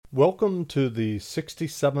Welcome to the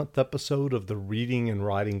 67th episode of the Reading and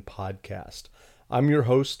Writing Podcast. I'm your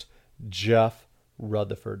host, Jeff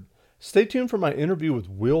Rutherford. Stay tuned for my interview with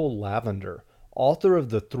Will Lavender, author of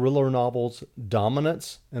the thriller novels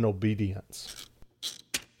Dominance and Obedience.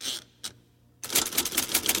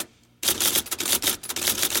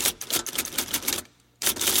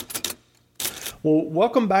 Well,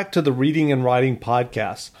 welcome back to the Reading and Writing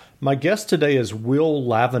Podcast. My guest today is Will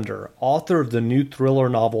Lavender, author of the new thriller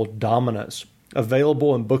novel Dominance,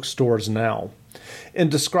 available in bookstores now. In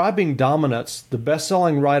describing Dominance, the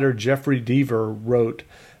best-selling writer Jeffrey Deaver wrote,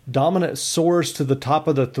 "Dominance soars to the top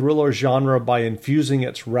of the thriller genre by infusing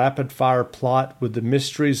its rapid-fire plot with the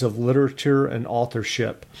mysteries of literature and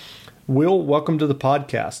authorship." Will, welcome to the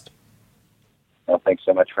podcast. Well, thanks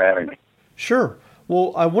so much for having me. Sure.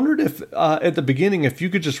 Well, I wondered if, at the beginning, if you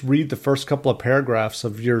could just read the first couple of paragraphs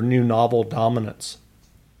of your new novel, Dominance.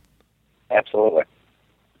 Absolutely.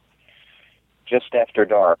 Just after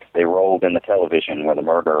dark, they rolled in the television where the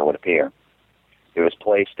murderer would appear. It was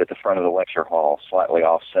placed at the front of the lecture hall, slightly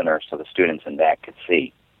off-center so the students in back could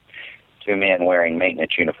see. Two men wearing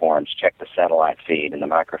maintenance uniforms checked the satellite feed and the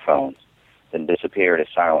microphones, then disappeared as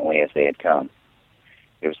silently as they had come.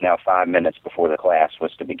 It was now 5 minutes before the class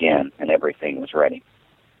was to begin, and everything was ready.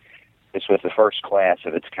 This was the first class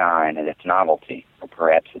of its kind, and its novelty, or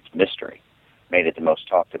perhaps its mystery, made it the most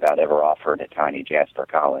talked about ever offered at tiny Jasper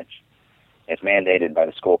College. As mandated by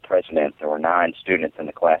the school president, there were 9 students in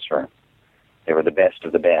the classroom. They were the best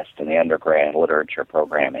of the best in the undergrad literature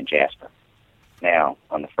program at Jasper. Now,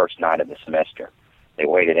 on the first night of the semester, they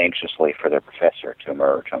waited anxiously for their professor to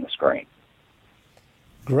emerge on the screen.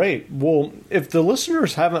 Great. Well, if the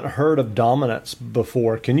listeners haven't heard of Dominance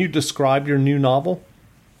before, can you describe your new novel?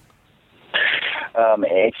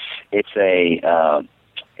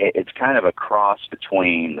 It's kind of a cross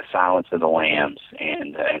between The Silence of the Lambs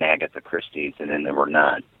and Agatha Christie's, and then There Were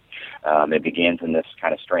None. It begins in this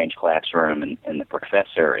kind of strange classroom, and the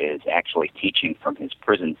professor is actually teaching from his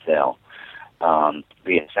prison cell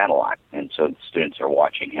via satellite, and so the students are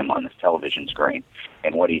watching him on this television screen.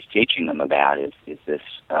 And what he's teaching them about is this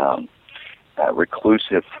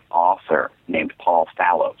reclusive author named Paul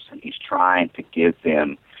Fallows, and he's trying to give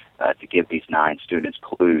these 9 students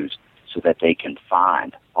clues so that they can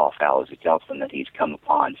find Paul Fallows. He tells them that he's come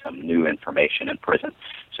upon some new information in prison.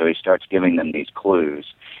 So he starts giving them these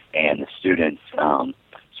clues, and the students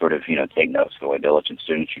take notes the way diligent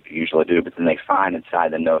students usually do, but then they find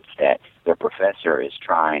inside the notes that their professor is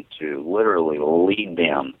trying to literally lead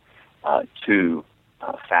them to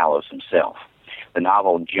Fallows himself. The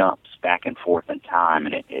novel jumps back and forth in time,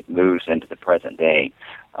 and it moves into the present day,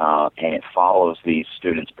 and it follows these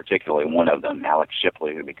students, particularly one of them, Alex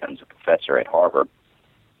Shipley, who becomes a professor at Harvard.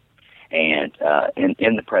 And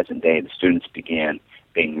in the present day, the students begin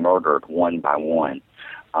being murdered one by one,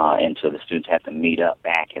 and so the students have to meet up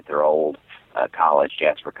back at their old college,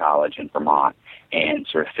 Jasper College in Vermont, and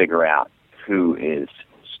sort of figure out who is,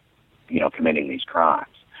 committing these crimes.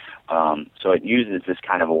 So it uses this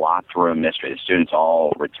kind of locked room mystery. The students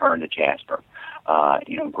all return to Jasper,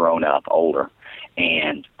 grown up, older,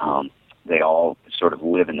 and they all sort of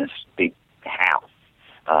live in this big house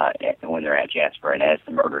when they're at Jasper. And as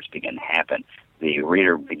the murders begin to happen, the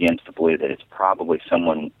reader begins to believe that it's probably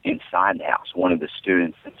someone inside the house, one of the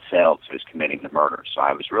students themselves who's committing the murder. So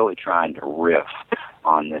I was really trying to riff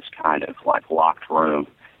on this kind of like locked room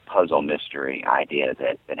puzzle mystery idea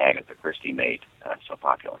that Agatha Christie made so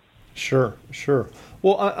popular. Sure.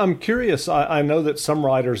 Well, I'm curious. I know that some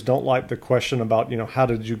writers don't like the question about, how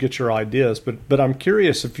did you get your ideas, but I'm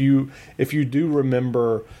curious if you do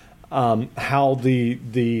remember how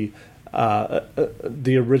the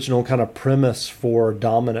original kind of premise for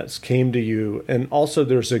Dominance came to you. And also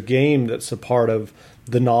there's a game that's a part of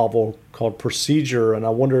the novel called Procedure, and I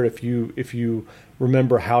wonder if you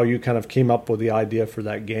remember how you kind of came up with the idea for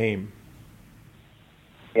that game.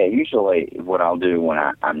 Yeah, usually what I'll do when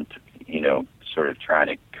I'm sort of trying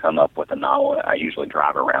to come up with a novel, I usually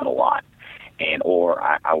drive around a lot, or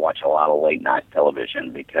I watch a lot of late night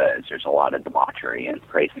television because there's a lot of debauchery and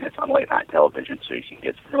craziness on late night television, so you can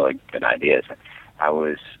get some really good ideas. I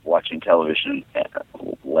was watching television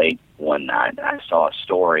late one night, and I saw a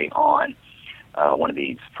story on one of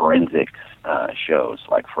these forensics shows,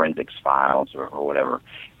 like Forensics Files or whatever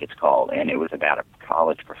it's called, and it was about a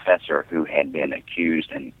college professor who had been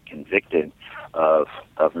accused and convicted of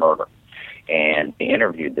murder. And they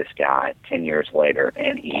interviewed this guy 10 years later,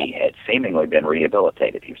 and he had seemingly been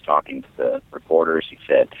rehabilitated. He was talking to the reporters. He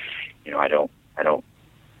said, I don't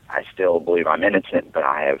I still believe I'm innocent, but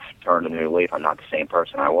I have turned a new leaf. I'm not the same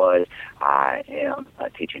person I was. I am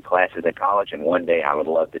teaching classes at college, and one day I would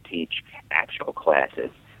love to teach actual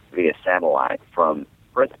classes via satellite from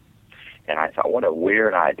prison. And I thought, what a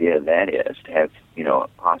weird idea that is, to have,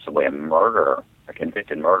 possibly a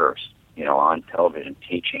convicted murderer, on television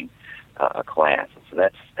teaching a class. So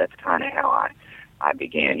that's kind of how I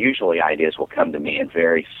began. Usually ideas will come to me in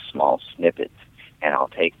very small snippets, and I'll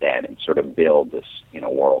take that and sort of build this,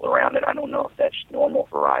 world around it. I don't know if that's normal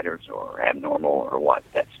for writers or abnormal or what.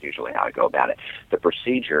 That's usually how I go about it. The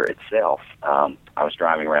procedure itself, I was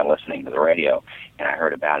driving around listening to the radio, and I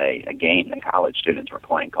heard about a game that college students were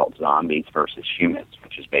playing called Zombies versus Humans,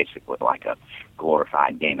 which is basically like a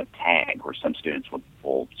glorified game of tag, where some students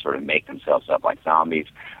will sort of make themselves up like zombies.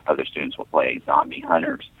 Other students will play zombie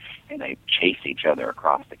hunters, and they chase each other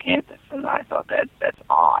across the campus. And I thought that's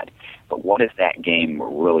odd. But what if that game were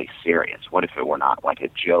really serious? What if it were not like a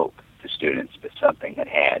joke to students, but something that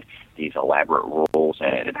had these elaborate rules in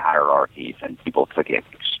it and hierarchies, and people took it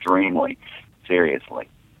extremely seriously?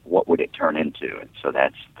 What would it turn into? And so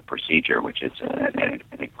that's the procedure, which is an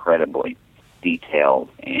incredibly detailed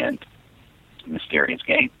and mysterious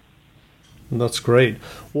game. That's great.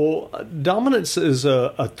 Well, Dominance is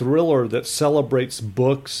a thriller that celebrates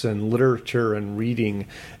books and literature and reading.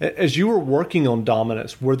 As you were working on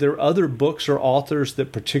Dominance, were there other books or authors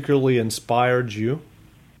that particularly inspired you?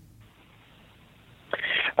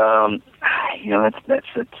 That's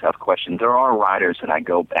a tough question. There are writers that I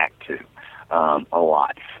go back to a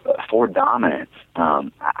lot. For Dominance,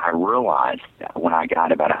 I realized that when I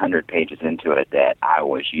got about 100 pages into it that I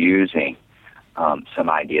was using some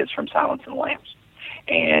ideas from Silence of the Lambs.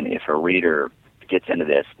 And if a reader gets into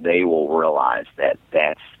this, they will realize that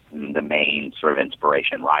that's the main sort of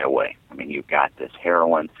inspiration right away. I mean, you've got this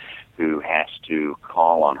heroine who has to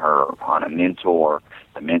call on a mentor.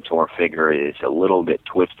 The mentor figure is a little bit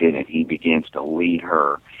twisted, and he begins to lead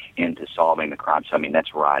her into solving the crime. So, I mean,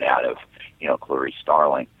 that's right out of, Clarice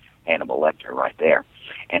Starling, Hannibal Lecter right there.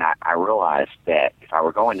 And I realized that if I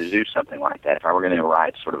were going to do something like that, if I were going to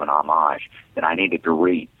write sort of an homage, then I needed to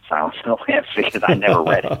read Silence of the Lambs, because I never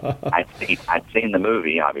read it. I'd seen the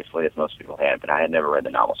movie, obviously, as most people had, but I had never read the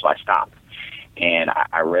novel, so I stopped. And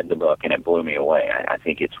I read the book, and it blew me away. I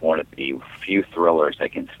think it's one of the few thrillers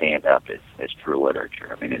that can stand up as true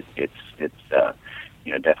literature. I mean, it's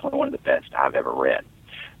definitely one of the best I've ever read.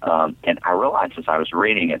 And I realized as I was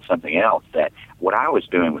reading it something else, that what I was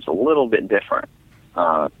doing was a little bit different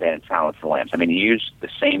than Silence of the Lambs. I mean, he used the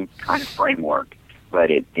same kind of framework, but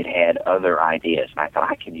it had other ideas. And I thought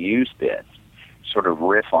I could use this, sort of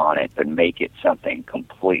riff on it, but make it something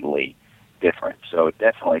completely different. So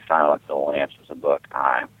definitely Silence of the Lambs was a book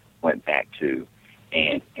I went back to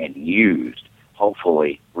and used.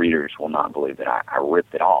 Hopefully readers will not believe that I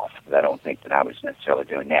ripped it off, because I don't think that I was necessarily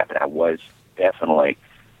doing that, but I was definitely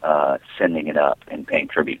sending it up and paying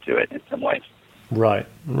tribute to it in some ways. Right.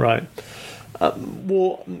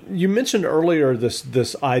 Well, you mentioned earlier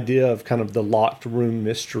this idea of kind of the locked room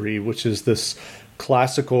mystery, which is this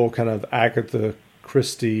classical kind of Agatha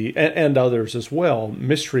Christie and others as well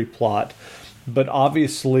mystery plot. But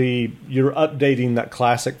obviously, you're updating that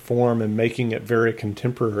classic form and making it very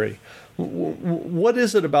contemporary. What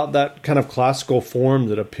is it about that kind of classical form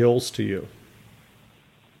that appeals to you?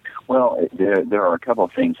 Well, there are a couple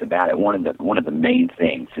of things about it. One of the main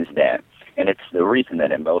things is that, and it's the reason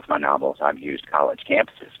that in both my novels I've used college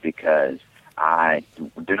campuses, because I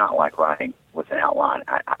do not like writing with an outline.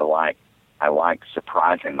 I like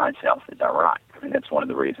surprising myself as I write. I mean, that's one of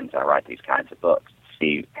the reasons I write these kinds of books, to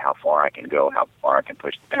see how far I can go, how far I can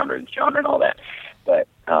push the boundaries of the genre and all that. But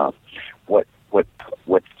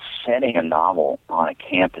what setting a novel on a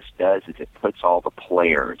campus does is it puts all the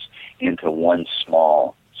players into one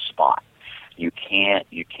small spot. You can't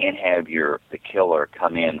have the killer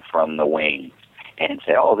come in from the wings and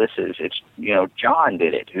say, "Oh, it's John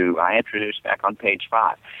did it," who I introduced back on page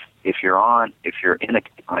 5. If you're on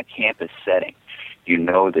a campus setting, you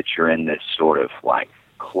know that you're in this sort of like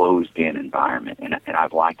closed-in environment, and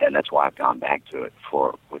I've liked that, and that's why I've gone back to it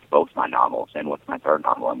with both my novels and with my third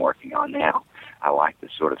novel I'm working on now. I like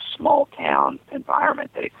this sort of small-town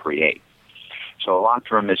environment that it creates. So a locked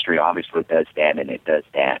room mystery obviously does that, and it does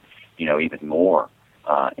that, even more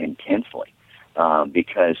intensely,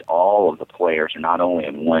 because all of the players are not only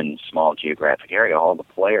in one small geographic area. All the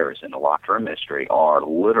players in the locked room mystery are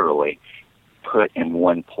literally put in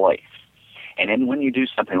one place. And then when you do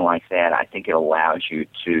something like that, I think it allows you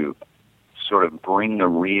to sort of bring the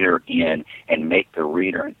reader in and make the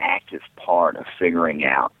reader an active part of figuring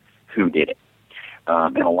out who did it.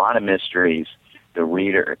 In a lot of mysteries, the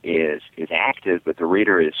reader is active, but the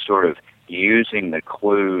reader is sort of using the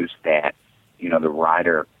clues that, the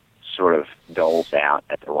writer sort of doles out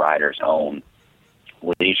at the writer's own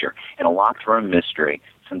leisure. In a locked room mystery,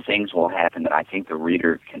 some things will happen that I think the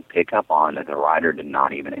reader can pick up on that the writer did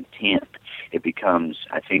not even intend. It becomes,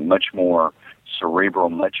 I think, much more cerebral,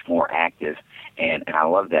 much more active, and I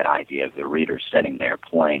love that idea of the reader sitting there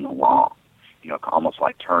playing along, almost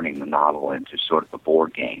like turning the novel into sort of a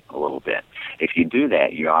board game a little bit. If you do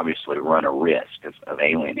that, you obviously run a risk of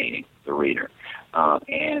alienating the reader.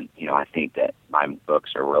 And I think that my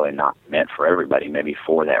books are really not meant for everybody, maybe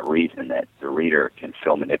for that reason, that the reader can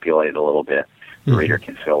feel manipulated a little bit. The reader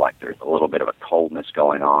can feel like there's a little bit of a coldness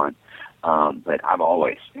going on. But I've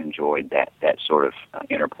always enjoyed that sort of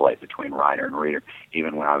interplay between writer and reader.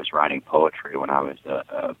 Even when I was writing poetry, when I was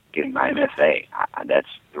getting my MFA, that's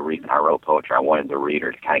the reason I wrote poetry. I wanted the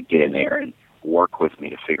reader to kind of get in there and work with me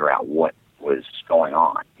to figure out what was going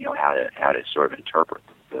on, how to sort of interpret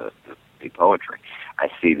the poetry. I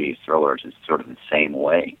see these thrillers as sort of the same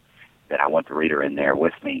way, that I want the reader in there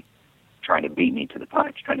with me, trying to beat me to the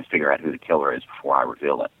punch, trying to figure out who the killer is before I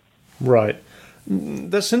reveal it. Right.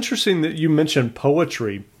 That's interesting that you mentioned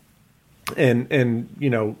poetry,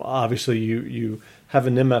 and obviously you have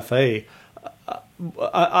an MFA.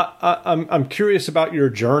 I'm curious about your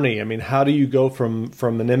journey. I mean, how do you go from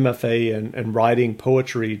an MFA and writing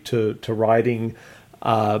poetry to writing,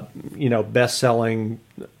 best-selling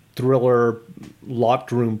thriller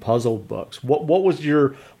locked room puzzle books? What was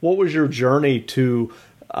your journey to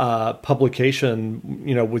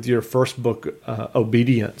publication? With your first book,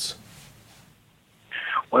 Obedience.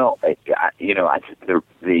 Well, the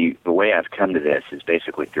way I've come to this is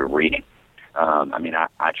basically through reading.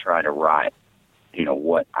 I try to write,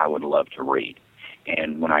 what I would love to read.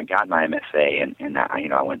 And when I got my MFA, and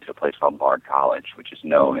I went to a place called Bard College, which is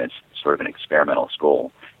known as sort of an experimental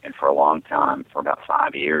school. And for a long time, for about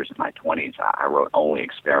 5 years in my 20s, I wrote only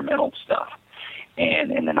experimental stuff.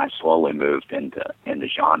 And then I slowly moved into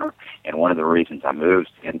genre. And one of the reasons I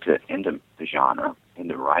moved into the genre,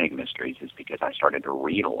 into writing mysteries, is because I started to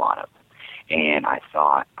read a lot of them. And I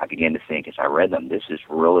began to think as I read them, this is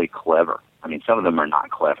really clever. I mean, some of them are not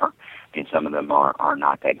clever, and some of them are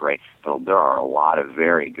not that great. But there are a lot of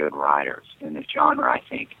very good writers in this genre, I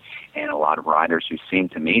think, and a lot of writers who seem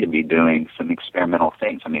to me to be doing some experimental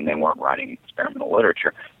things. I mean, they weren't writing experimental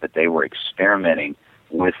literature, but they were experimenting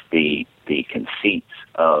with the conceits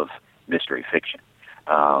of mystery fiction.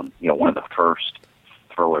 One of the first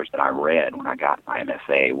thrillers that I read when I got my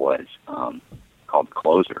MFA was called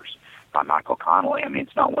Closers by Michael Connelly. I mean,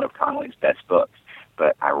 it's not one of Connelly's best books,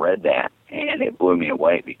 but I read that, and it blew me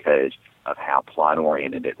away because of how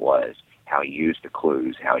plot-oriented it was, how he used the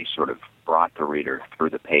clues, how he sort of brought the reader through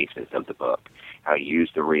the paces of the book, how he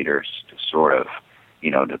used the readers to sort of,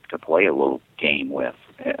 to play a little game with,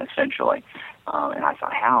 essentially. And I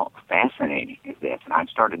thought, how fascinating is this? And I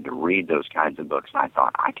started to read those kinds of books, and I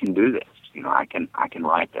thought, I can do this. I can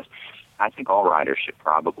write this. I think all writers should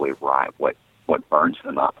probably write what burns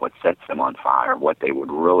them up, what sets them on fire, what they would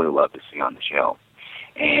really love to see on the shelf.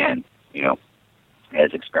 And,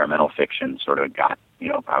 as experimental fiction sort of got,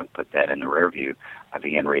 I would put that in the rear view, I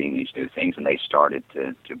began reading these new things, and they started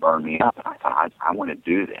to burn me up. And I thought, I want to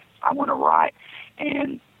do this. I want to write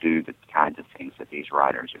and do the kinds of things that these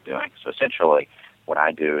writers are doing. So essentially, what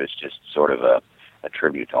I do is just sort of a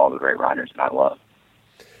tribute to all the great writers that I love.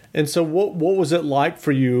 And so what was it like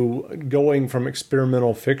for you going from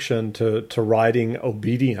experimental fiction to writing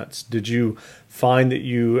Obedience? Did you find that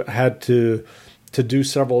you had to do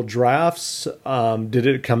several drafts? Did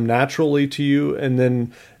it come naturally to you? And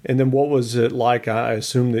then what was it like? I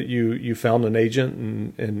assume that you found an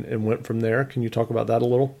agent and went from there. Can you talk about that a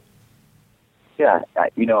little? Yeah,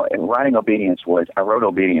 and writing Obedience I wrote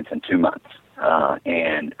Obedience in 2 months.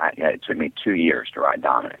 And it took me 2 years to write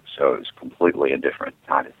Dominance, so it was completely a different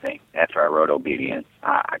kind of thing. After I wrote Obedience,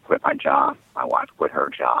 I quit my job. My wife quit her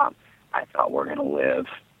job. I thought, we're going to live,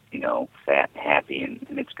 fat and happy,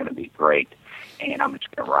 and it's going to be great. And I'm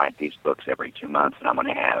just going to write these books every 2 months, and I'm going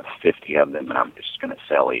to have 50 of them, and I'm just going to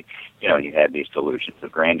sell it. You have these delusions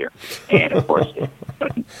of grandeur. And, of course,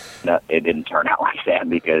 it didn't turn out like that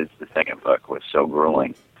because the second book was so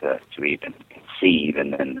grueling to even conceive,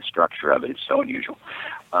 and then the structure of it is so unusual.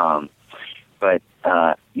 But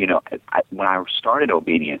when I started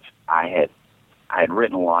Obedience, I had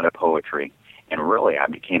written a lot of poetry, and really I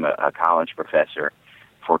became a college professor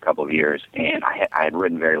for a couple of years, and I had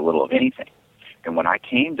written very little of anything. And when I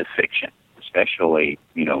came to fiction, especially,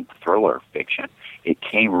 thriller fiction, it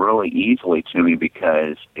came really easily to me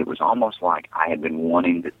because it was almost like I had been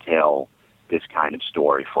wanting to tell this kind of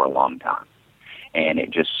story for a long time. and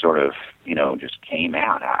it just sort of, just came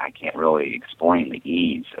out. I can't really explain the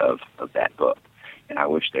ease of that book, and I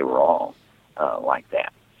wish they were all like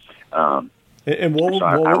that. And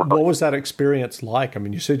what was that experience like? I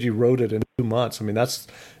mean, you said you wrote it in 2 months. I mean, that's,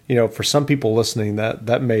 for some people listening,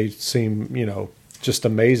 that may seem, just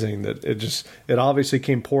amazing that it obviously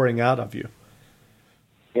came pouring out of you.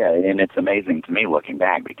 Yeah, and it's amazing to me looking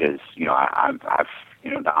back because, I've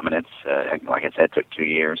Dominance, like I said, took 2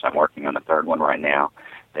 years. I'm working on the third one right now.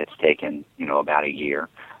 That's taken, about a year.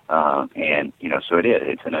 And, so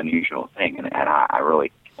it's an unusual thing. And I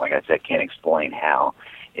really, like I said, can't explain how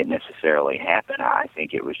it necessarily happened. I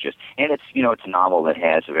think it was just, and it's, it's a novel that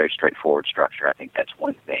has a very straightforward structure. I think that's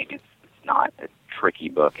one thing. It's not a tricky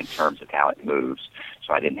book in terms of how it moves.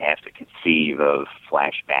 So I didn't have to conceive of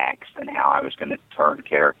flashbacks and how I was going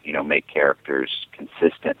to make characters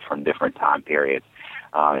consistent from different time periods.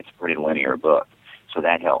 It's a pretty linear book, so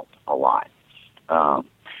that helped a lot.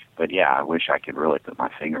 But yeah, I wish I could really put my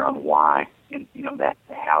finger on why and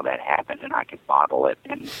how that happened, and I could bottle it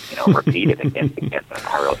and repeat it again and again. But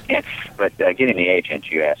I really can't. But getting the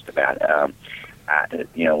agent you asked about,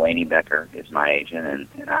 Laney Becker is my agent,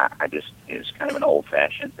 and I just, it was kind of an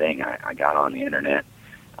old-fashioned thing. I got on the internet,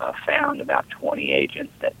 found about 20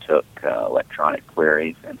 agents that took electronic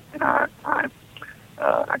queries, and I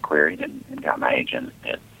queried and got my agent.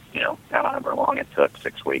 However long it took,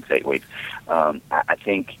 6 weeks, 8 weeks. I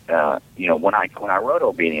think, when I wrote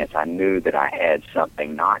Obedience, I knew that I had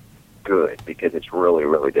something not good, because it's really,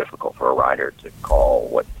 really difficult for a writer to call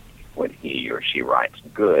what he or she writes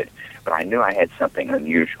good. But I knew I had something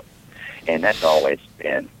unusual, and that's always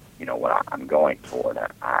been, what I'm going toward.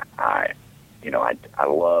 I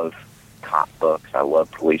love cop books. I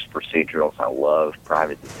love police procedurals. I love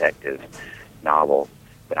private detective novels,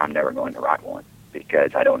 but I'm never going to write one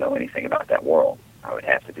because I don't know anything about that world. I would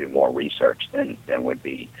have to do more research than would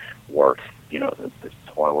be worth, the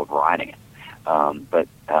toil of writing it. But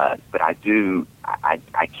I do.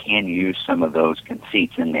 I can use some of those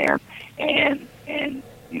conceits in there and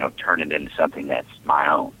turn it into something that's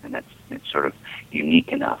my own, and it's sort of unique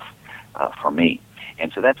enough for me.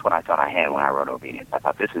 And so that's what I thought I had when I wrote Obedience. I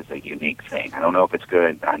thought this is a unique thing. I don't know if it's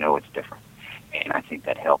good, but I know it's different, and I think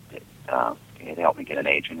that helped it. It helped me get an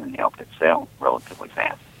agent and helped it sell relatively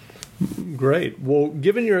fast. Great. Well,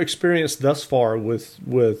 given your experience thus far with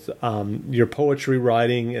your poetry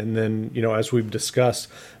writing, and then as we've discussed,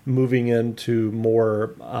 moving into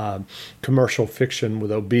more commercial fiction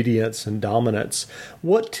with Obedience and Dominance,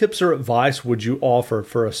 what tips or advice would you offer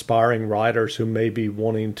for aspiring writers who may be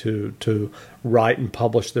wanting to write and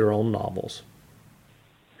publish their own novels?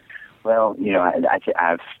 Well,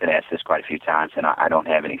 I've been asked this quite a few times, and I don't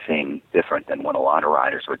have anything different than what a lot of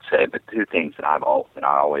writers would say. But two things that I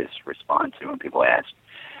always respond to when people ask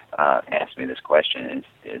me this question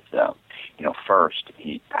is first,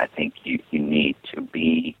 I think you need to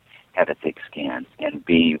have a thick skin and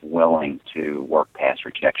be willing to work past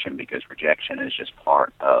rejection, because rejection is just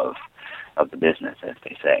part of the business, as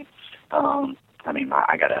they say.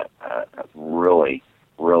 I got a really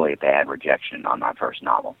bad rejection on my first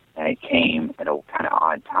novel, and it came at a kind of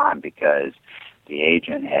odd time because the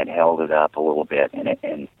agent had held it up a little bit,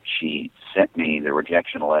 and she sent me the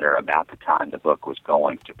rejection letter about the time the book was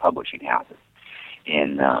going to publishing houses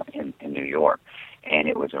in New York, and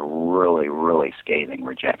it was a really, really scathing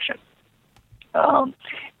rejection.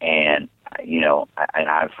 And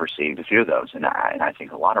I've received a few of those, and I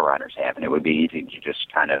think a lot of writers have, and it would be easy to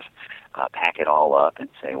just kind of pack it all up and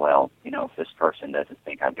say, well, if this person doesn't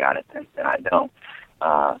think I've got it, then I don't.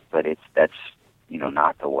 But that's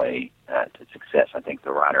not the way to success. I think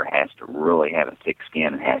the writer has to really have a thick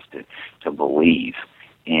skin and has to believe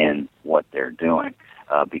in what they're doing,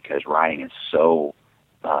 because writing is so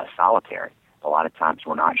solitary. A lot of times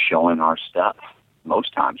we're not showing our stuff.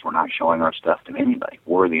 Most times we're not showing our stuff to anybody.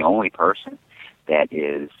 We're the only person that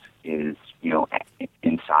is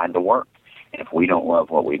inside the work. And if we don't love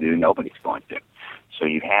what we do, nobody's going to. So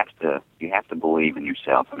you have to believe in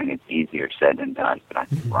yourself. It's easier said than done, but I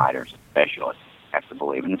think writers, specialists, have to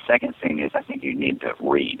believe. And the second thing is, I think you need to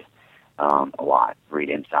read a lot. Read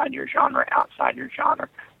inside your genre, outside your genre.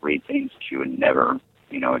 Read things that you would never,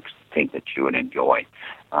 think that you would enjoy.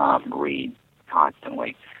 Read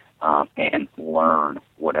constantly. And learn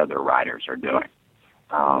what other writers are doing.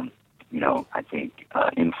 I think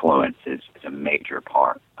influence is a major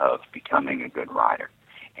part of becoming a good writer,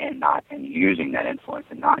 and using that influence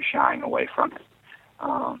and not shying away from it.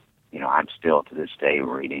 I'm still to this day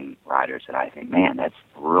reading writers that I think, man, that's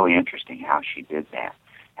really interesting how she did that,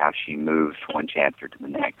 how she moved one chapter to the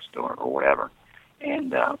next or whatever.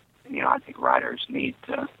 And I think writers need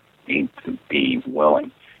to need to be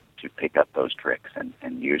willing to pick up those tricks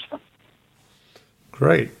and use them.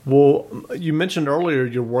 Great. Well, you mentioned earlier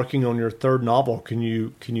you're working on your third novel. Can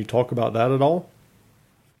you talk about that at all?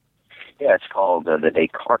 Yeah, it's called The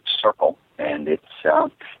Descartes Circle, and it's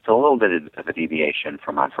a little bit of a deviation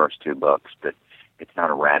from my first two books, but it's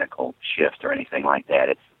not a radical shift or anything like that.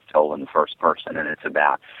 It's told in the first person, and it's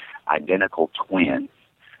about identical twins,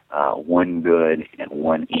 one good and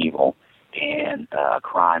one evil, and a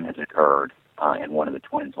crime has occurred in one of the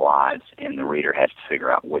twins' lives, and the reader has to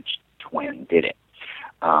figure out which twin did it.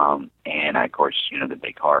 And of course, the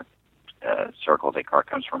Descartes circle. Descartes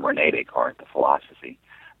comes from René Descartes, the philosophy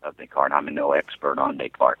of Descartes. I'm no expert on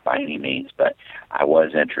Descartes by any means, but I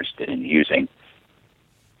was interested in using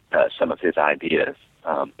some of his ideas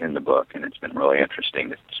in the book, and it's been really interesting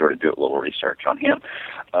to sort of do a little research on him.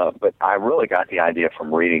 But I really got the idea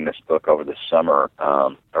from reading this book over the summer,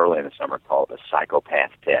 early in the summer, called The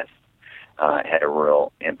Psychopath Test. It had a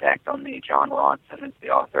real impact on me. John Ronson is the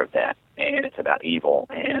author of that, and it's about evil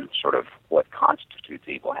and sort of what constitutes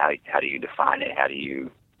evil. How do you define it? How do you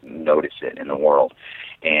notice it in the world?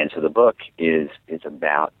 And so the book is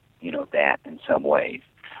about that in some ways,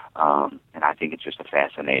 and I think it's just a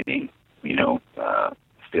fascinating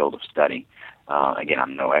field of study. Again,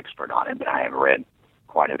 I'm no expert on it, but I have read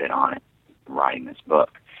quite a bit on it writing this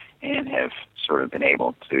book, and have sort of been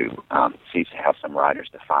able to see how some writers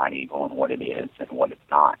define evil and what it is and what it's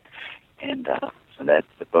not. And so that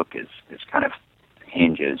the book is kind of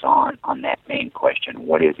hinges on that main question: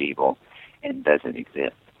 what is evil, and does it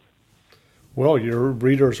exist? Well, your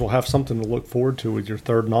readers will have something to look forward to with your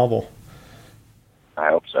third novel. I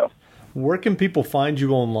hope so. Where can people find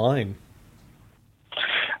you online?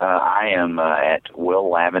 I am at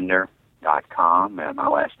willlavender.com. My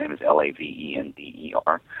last name is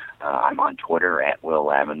Lavender. I'm on Twitter at Will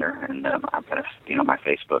Lavender, and I've got my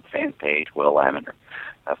Facebook fan page, Will Lavender,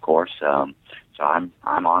 of course. So I'm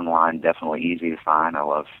online, definitely easy to find. I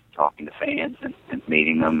love talking to fans and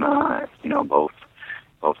meeting them,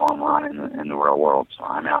 both online and in the real world. So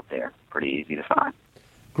I'm out there, pretty easy to find.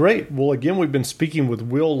 Great. Well, again, we've been speaking with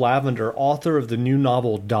Will Lavender, author of the new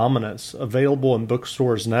novel Dominus, available in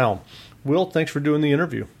bookstores now. Will, thanks for doing the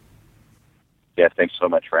interview. Yeah, thanks so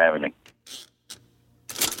much for having me.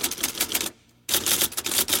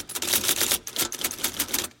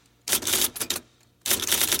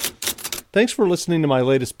 Thanks for listening to my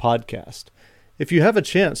latest podcast. If you have a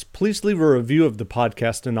chance, please leave a review of the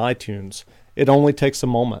podcast in iTunes. It only takes a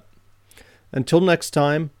moment. Until next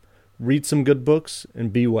time, read some good books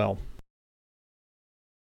and be well.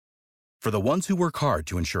 For the ones who work hard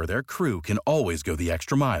to ensure their crew can always go the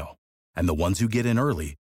extra mile, and the ones who get in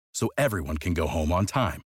early so everyone can go home on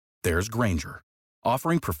time, there's Grainger,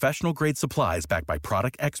 offering professional-grade supplies backed by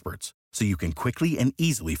product experts so you can quickly and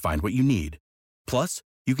easily find what you need. Plus,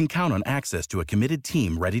 you can count on access to a committed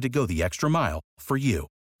team ready to go the extra mile for you.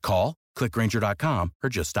 Call, click Grainger.com, or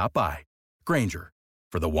just stop by. Grainger,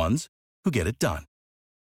 for the ones who get it done.